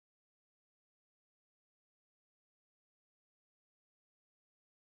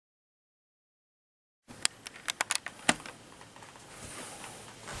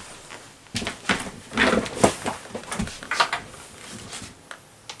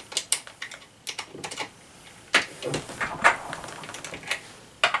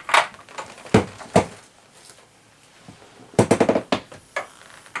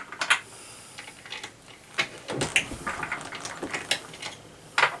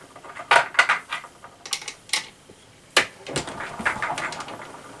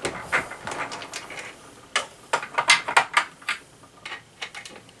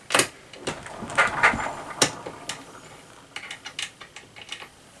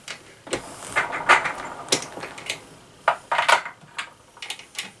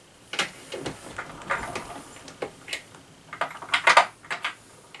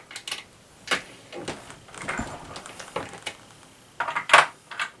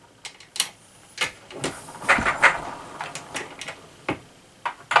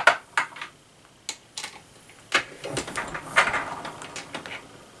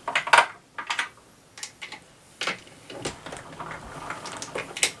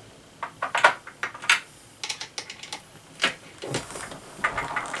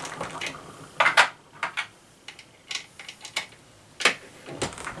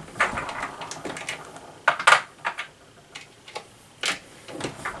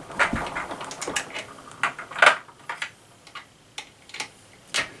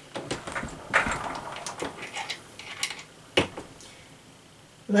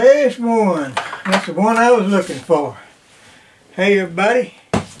There's one. That's the one I was looking for. Hey everybody.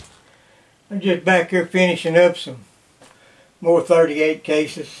 I'm just back here finishing up some more 38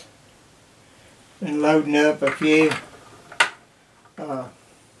 cases and loading up a few.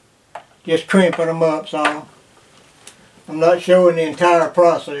 Just crimping them up some. I'm not showing the entire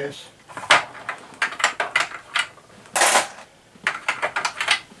process.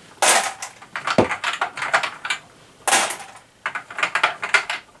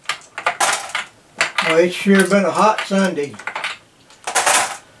 Well, it's sure been a hot Sunday.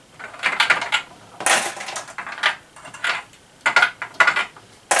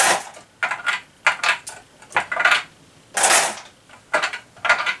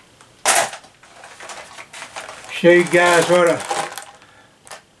 Show you guys what a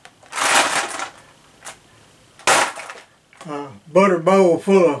butter bowl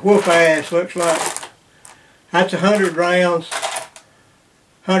full of whoop ass looks like. That's 100 rounds,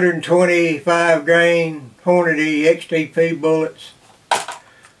 125 grain Hornady XTP bullets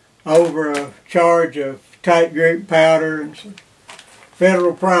over a charge of tight group powder and some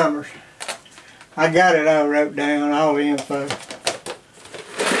Federal primers. I got it all wrote down, all the info.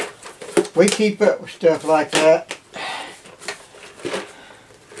 We keep up with stuff like that.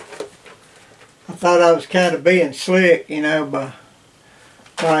 I thought I was kind of being slick, you know, by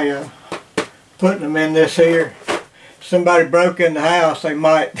putting them in this here. If somebody broke in the house, they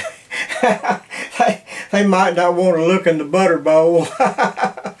might they might not want to look in the butter bowl.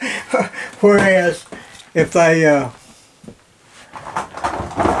 Whereas if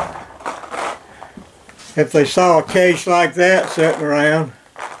they saw a case like that sitting around,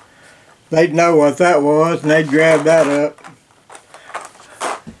 they'd know what that was and they'd grab that up.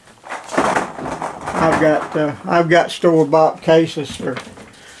 I've got store-bought cases for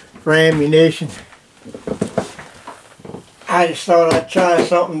ammunition. I just thought I'd try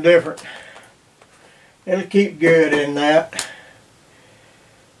something different. It'll keep good in that.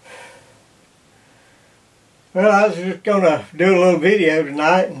 Well, I was just gonna do a little video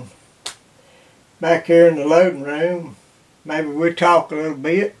tonight and back here in the loading room. Maybe we'll talk a little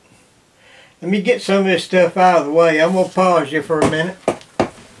bit. Let me get some of this stuff out of the way. I'm going to pause you for a minute.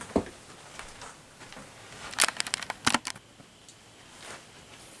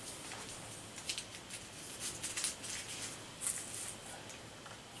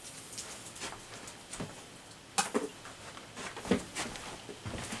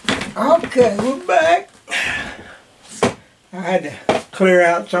 Okay, we're back. I had to clear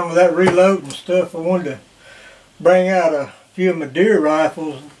out some of that reloading stuff. I wanted to bring out a few of my deer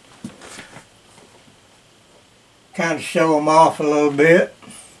rifles, kind of show them off a little bit,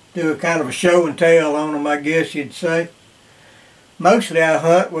 do a kind of a show and tell on them, I guess you'd say. Mostly I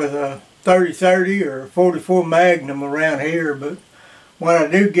hunt with a 30-30 or a 44 Magnum around here, but when I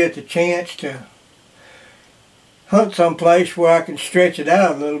do get the chance to hunt someplace where I can stretch it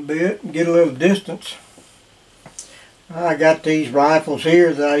out a little bit and get a little distance, I got these rifles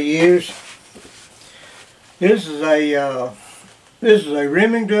here that I use. This is a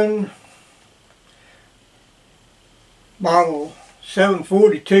Remington model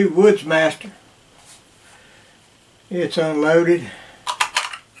 742 Woodsmaster. It's unloaded.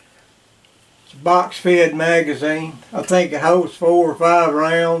 It's a box fed magazine. I think it holds 4 or 5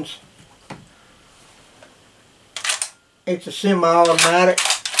 rounds. It's a semi-automatic.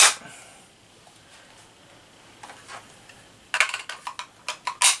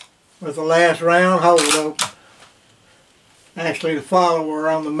 With the last round hold open. Actually, the follower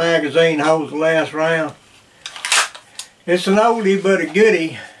on the magazine holds the last round. It's an oldie but a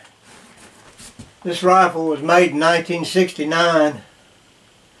goodie. This rifle was made in 1969.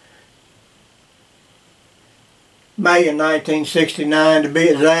 May of 1969 to be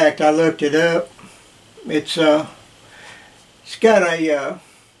exact. I looked it up. It's got a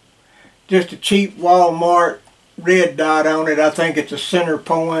just a cheap Walmart red dot on it. I think it's a center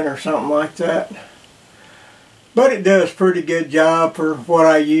point or something like that. But it does a pretty good job for what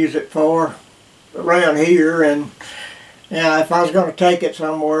I use it for around here. And yeah, if I was going to take it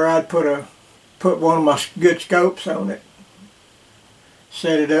somewhere, I'd put one of my good scopes on it.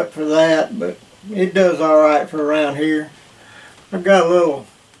 Set it up for that, but it does alright for around here. I've got a little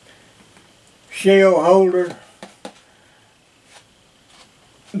shell holder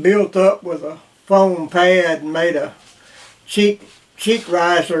built up with a foam pad and made a cheek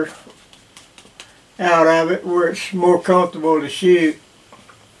riser out of it where it's more comfortable to shoot.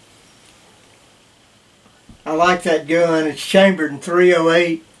 I like that gun. It's chambered in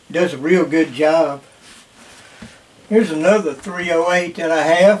 .308. Does a real good job. Here's another .308 that I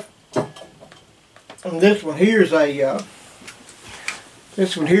have. And this one here is a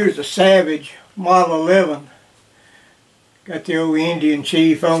This one here is a Savage Model 11. Got the old Indian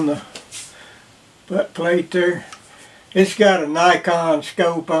chief on the butt plate there. It's got a Nikon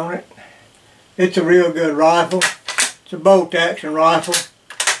scope on it. It's a real good rifle. It's a bolt action rifle.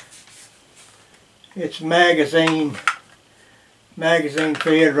 It's magazine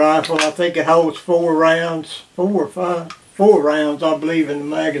fed rifle. I think it holds 4 rounds, 4 or 5, 4 rounds I believe in the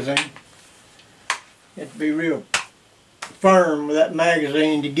magazine. You have to be real firm with that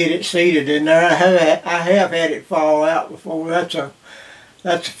magazine to get it seated in there. I have had it fall out before. That's a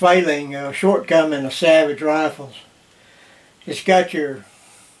failing shortcoming of Savage rifles. It's got your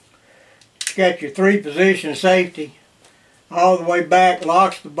 3-position safety. All the way back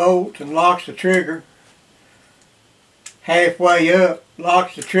locks the bolt and locks the trigger. Halfway up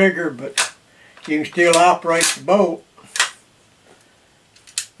locks the trigger, but you can still operate the bolt.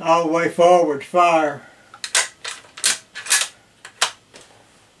 All the way forward fire.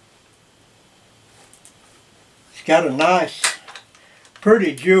 It's got a nice,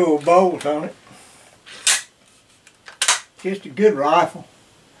 pretty jewel bolt on it. Just a good rifle.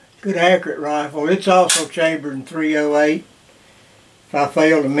 Good accurate rifle. It's also chambered in .308. If I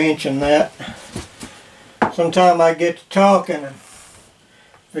fail to mention that. Sometimes I get to talking and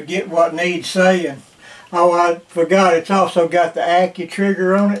forget what needs saying. Oh, I forgot, it's also got the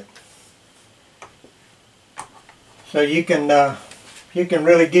AccuTrigger on it. So you can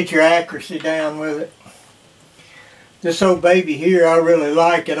really get your accuracy down with it. This old baby here, I really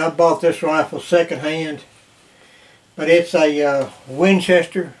like it. I bought this rifle secondhand. But it's a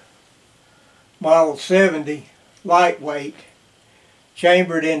Winchester Model 70, lightweight,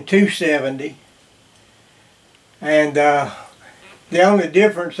 chambered in .270. And the only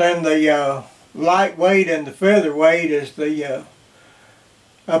difference in the lightweight and the featherweight is the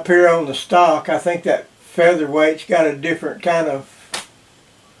up here on the stock. I think that featherweight's got a different kind of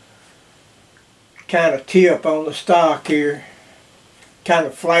tip on the stock here. Kind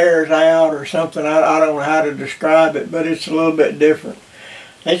of flares out or something. I don't know how to describe it, but it's a little bit different.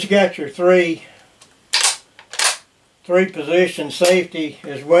 It's got your three position safety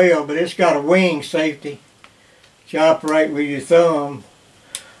as well, but it's got a wing safety. You operate with your thumb.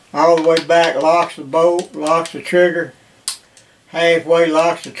 All the way back locks the bolt, locks the trigger. Halfway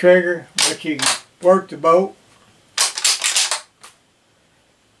locks the trigger, but you can work the bolt.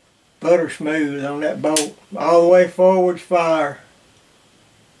 Butter smooth on that bolt. All the way forwards fire.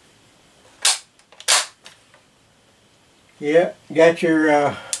 Yeah, got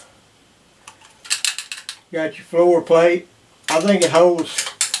your floor plate. I think it holds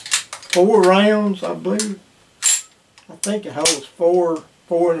 4 rounds, I believe. I think it holds four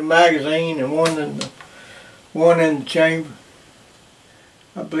in the magazine and one in the chamber.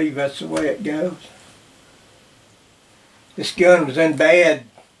 I believe that's the way it goes. This gun was in bad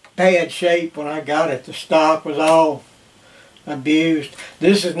shape when I got it. The stock was all abused.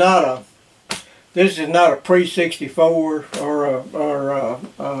 This is not a pre-64 or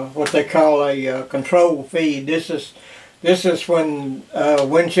what they call a control feed. This is when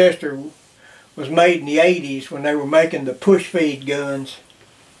Winchester was made in the 80s, when they were making the push feed guns.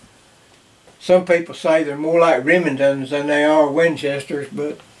 Some people say they're more like Remingtons than they are Winchesters,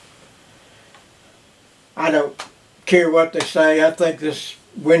 but I don't care what they say. I think this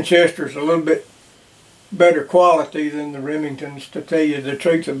Winchester's a little bit better quality than the Remingtons, to tell you the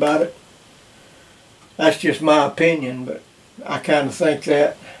truth about it. That's just my opinion, but I kind of think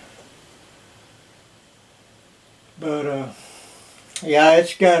that. But yeah,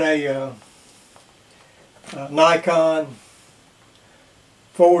 it's got a Nikon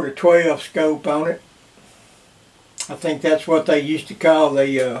 4-12 scope on it. I think that's what they used to call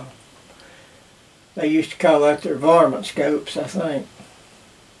the they used to call that their varmint scopes, I think.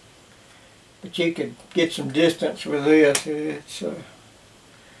 But you could get some distance with this. It's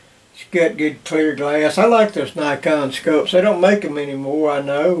got good clear glass. I like those Nikon scopes. They don't make them anymore, I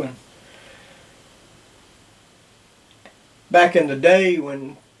know. And back in the day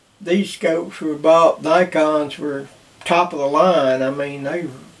when these scopes were bought, Nikons were top of the line. I mean, they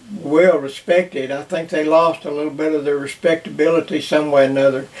were well respected. I think they lost a little bit of their respectability some way or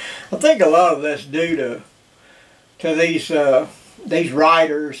another. I think a lot of that's due to these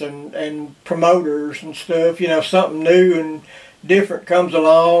writers and promoters and stuff. You know, something new and different comes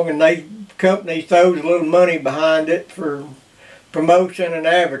along, and company throws a little money behind it for promotion and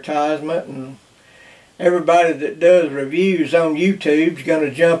advertisement, and everybody that does reviews on YouTube is going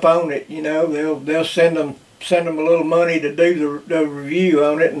to jump on it. You know, they'll send them a little money to do the review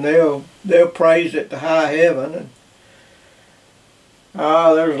on it, and they'll praise it to high heaven. And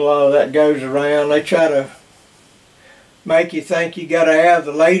there's a lot of that goes around. They try to make you think you got to have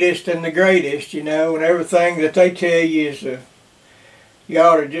the latest and the greatest, you know, and everything that they tell you is you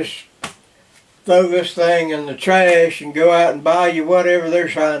ought to just throw this thing in the trash and go out and buy you whatever they're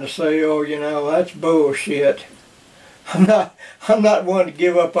trying to sell, you know. That's bullshit. I'm not one to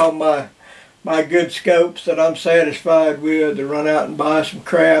give up on my good scopes that I'm satisfied with to run out and buy some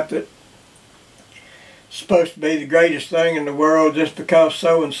crap that's supposed to be the greatest thing in the world just because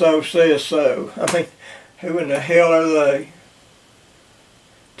so and so says so. I mean, who in the hell are they?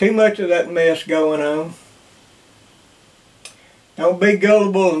 Too much of that mess going on. Don't be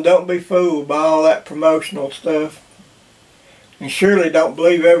gullible and don't be fooled by all that promotional stuff. And surely don't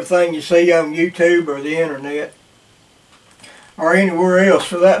believe everything you see on YouTube or the internet. Or anywhere else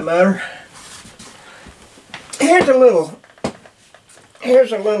for that matter. Here's a little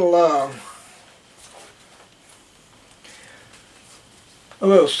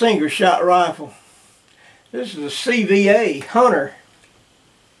single shot rifle. This is a CVA Hunter.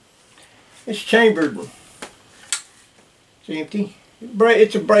 It's chambered. It's empty.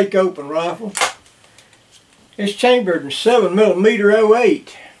 It's a break open rifle. It's chambered in 7mm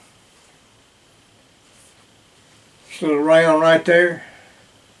 08. This little round right there.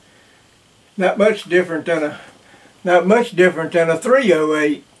 Not much different than a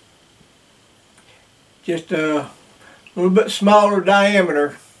 308. Just a little bit smaller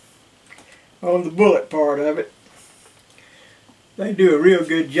diameter on the bullet part of it. They do a real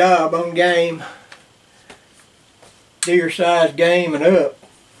good job on game, deer size game and up.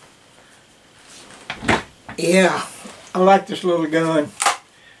 Yeah, I like this little gun.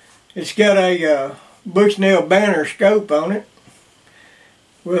 It's got a Bushnell Banner scope on it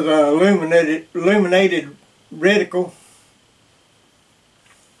with a illuminated reticle.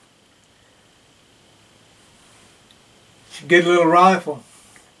 It's a good little rifle.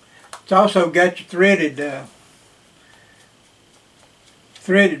 It's also got your threaded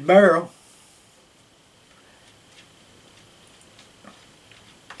barrel.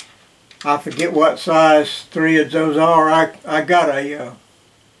 I forget what size threads those are. I've got a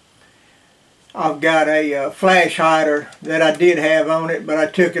flash hider that I did have on it, but I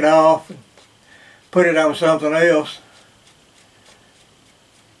took it off and put it on something else.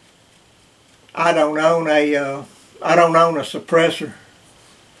 I don't own a suppressor.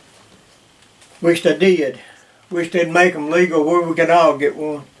 Wished I did. Wish they'd make them legal where we could all get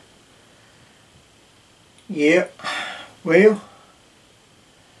one. Yep. Well,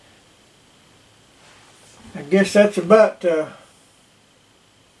 I guess that's about all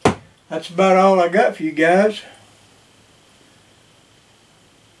I got for you guys.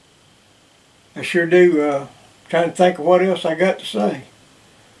 I sure do trying to think of what else I got to say.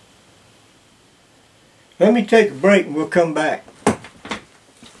 Let me take a break and we'll come back.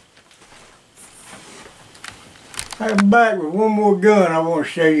 I'm back with one more gun I want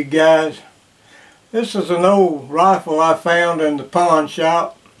to show you guys. This is an old rifle I found in the pawn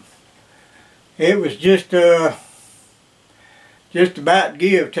shop. It was just about to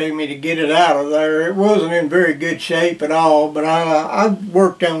give to me to get it out of there. It wasn't in very good shape at all, but I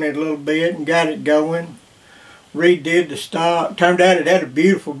worked on it a little bit and got it going. Redid the stock. Turned out it had a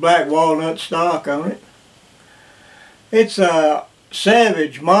beautiful black walnut stock on it. It's a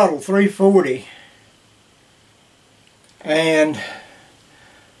Savage Model 340. And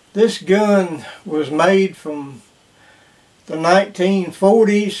this gun was made from the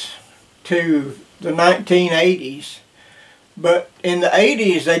 1940s to the 1980s. But in the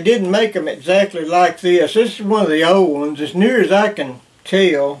 80s they didn't make them exactly like this. This is one of the old ones. As near as I can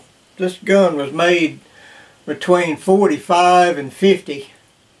tell, this gun was made between 45 and 50.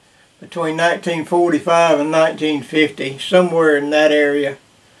 Between 1945 and 1950. Somewhere in that area.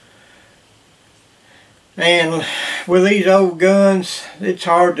 And with these old guns, it's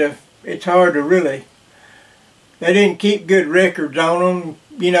hard to really, they didn't keep good records on them.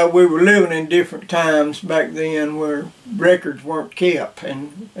 You know, we were living in different times back then where records weren't kept,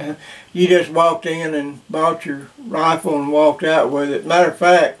 and you just walked in and bought your rifle and walked out with it. Matter of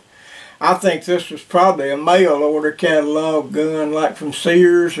fact, I think this was probably a mail order catalog gun, like from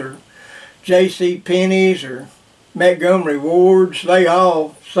Sears or J.C. Penney's or Montgomery Ward's. They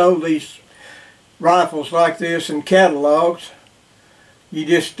all sold these rifles like this in catalogs. You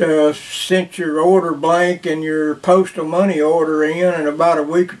just sent your order blank and your postal money order in, and about a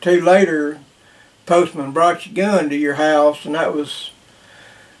week or two later, postman brought your gun to your house, and that was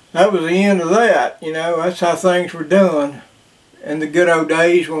the end of that. You know, that's how things were done in the good old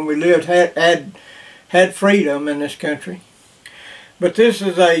days when we lived had freedom in this country. But this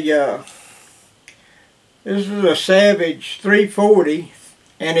is a Savage 340.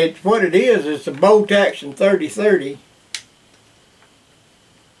 And what it is a bolt action 30-30.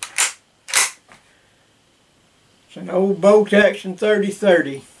 It's an old Bolt Action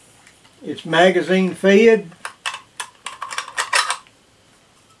 3030. It's magazine fed.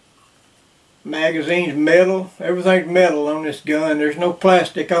 Magazine's metal. Everything's metal on this gun. There's no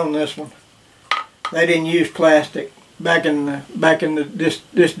plastic on this one. They didn't use plastic back in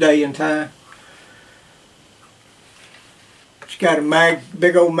this day and time. It's got a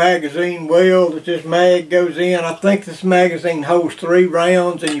big old magazine well that this mag goes in. I think this magazine holds 3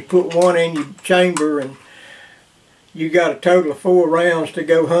 rounds, and you put one in your chamber, and you got a total of 4 rounds to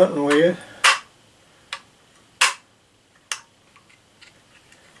go hunting with.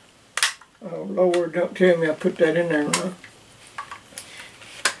 Oh Lord, don't tell me I put that in there wrong.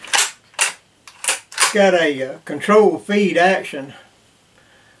 It's got a controlled feed action,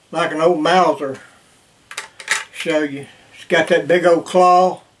 like an old Mauser. Show you. It's got that big old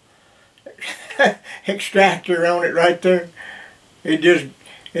claw extractor on it right there. It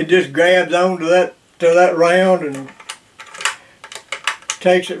just grabs onto that round and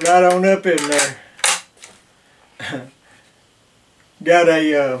takes it right on up in there. Got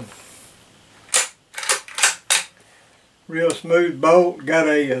a real smooth bolt. Got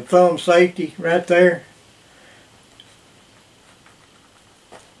a thumb safety right there.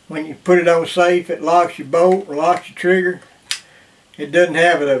 When you put it on safe, it locks your bolt, locks your trigger. It doesn't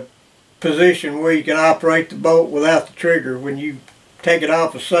have a position where you can operate the bolt without the trigger. When you take it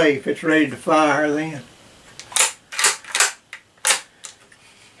off of safe, it's ready to fire then.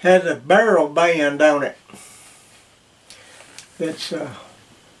 Has a barrel band on it that's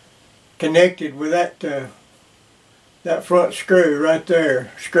connected with that front screw right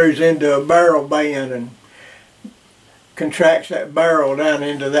there. Screws into a barrel band and contracts that barrel down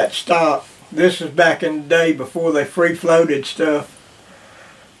into that stock. This is back in the day before they free-floated stuff.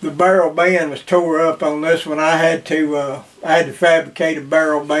 The barrel band was tore up on this one. I had to fabricate a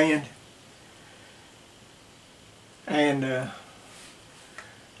barrel band, and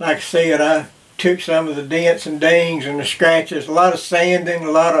like I said, I took some of the dents and dings and the scratches. A lot of sanding,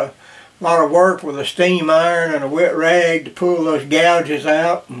 a lot of work with a steam iron and a wet rag to pull those gouges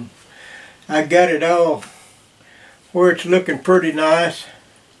out, and I got it all where it's looking pretty nice.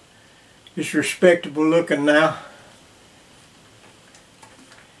 It's respectable looking now.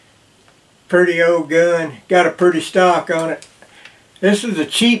 Pretty old gun. Got a pretty stock on it. This is a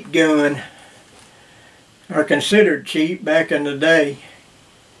cheap gun, or considered cheap back in the day,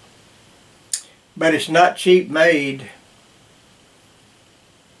 but it's not cheap made.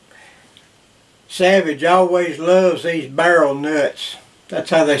 Savage always loves these barrel nuts. That's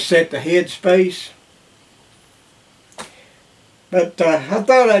how they set the head space. But I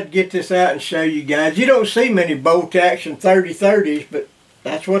thought I'd get this out and show you guys. You don't see many Bolt Action 3030s, but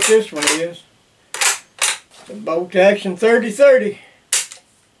that's what this one is. The Bolt Action 3030.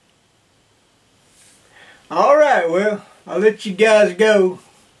 Alright, well, I'll let you guys go.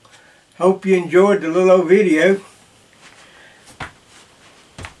 Hope you enjoyed the little old video.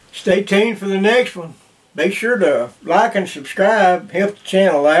 Stay tuned for the next one. Be sure to like and subscribe. Help the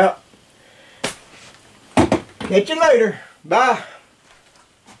channel out. Catch you later. Bye.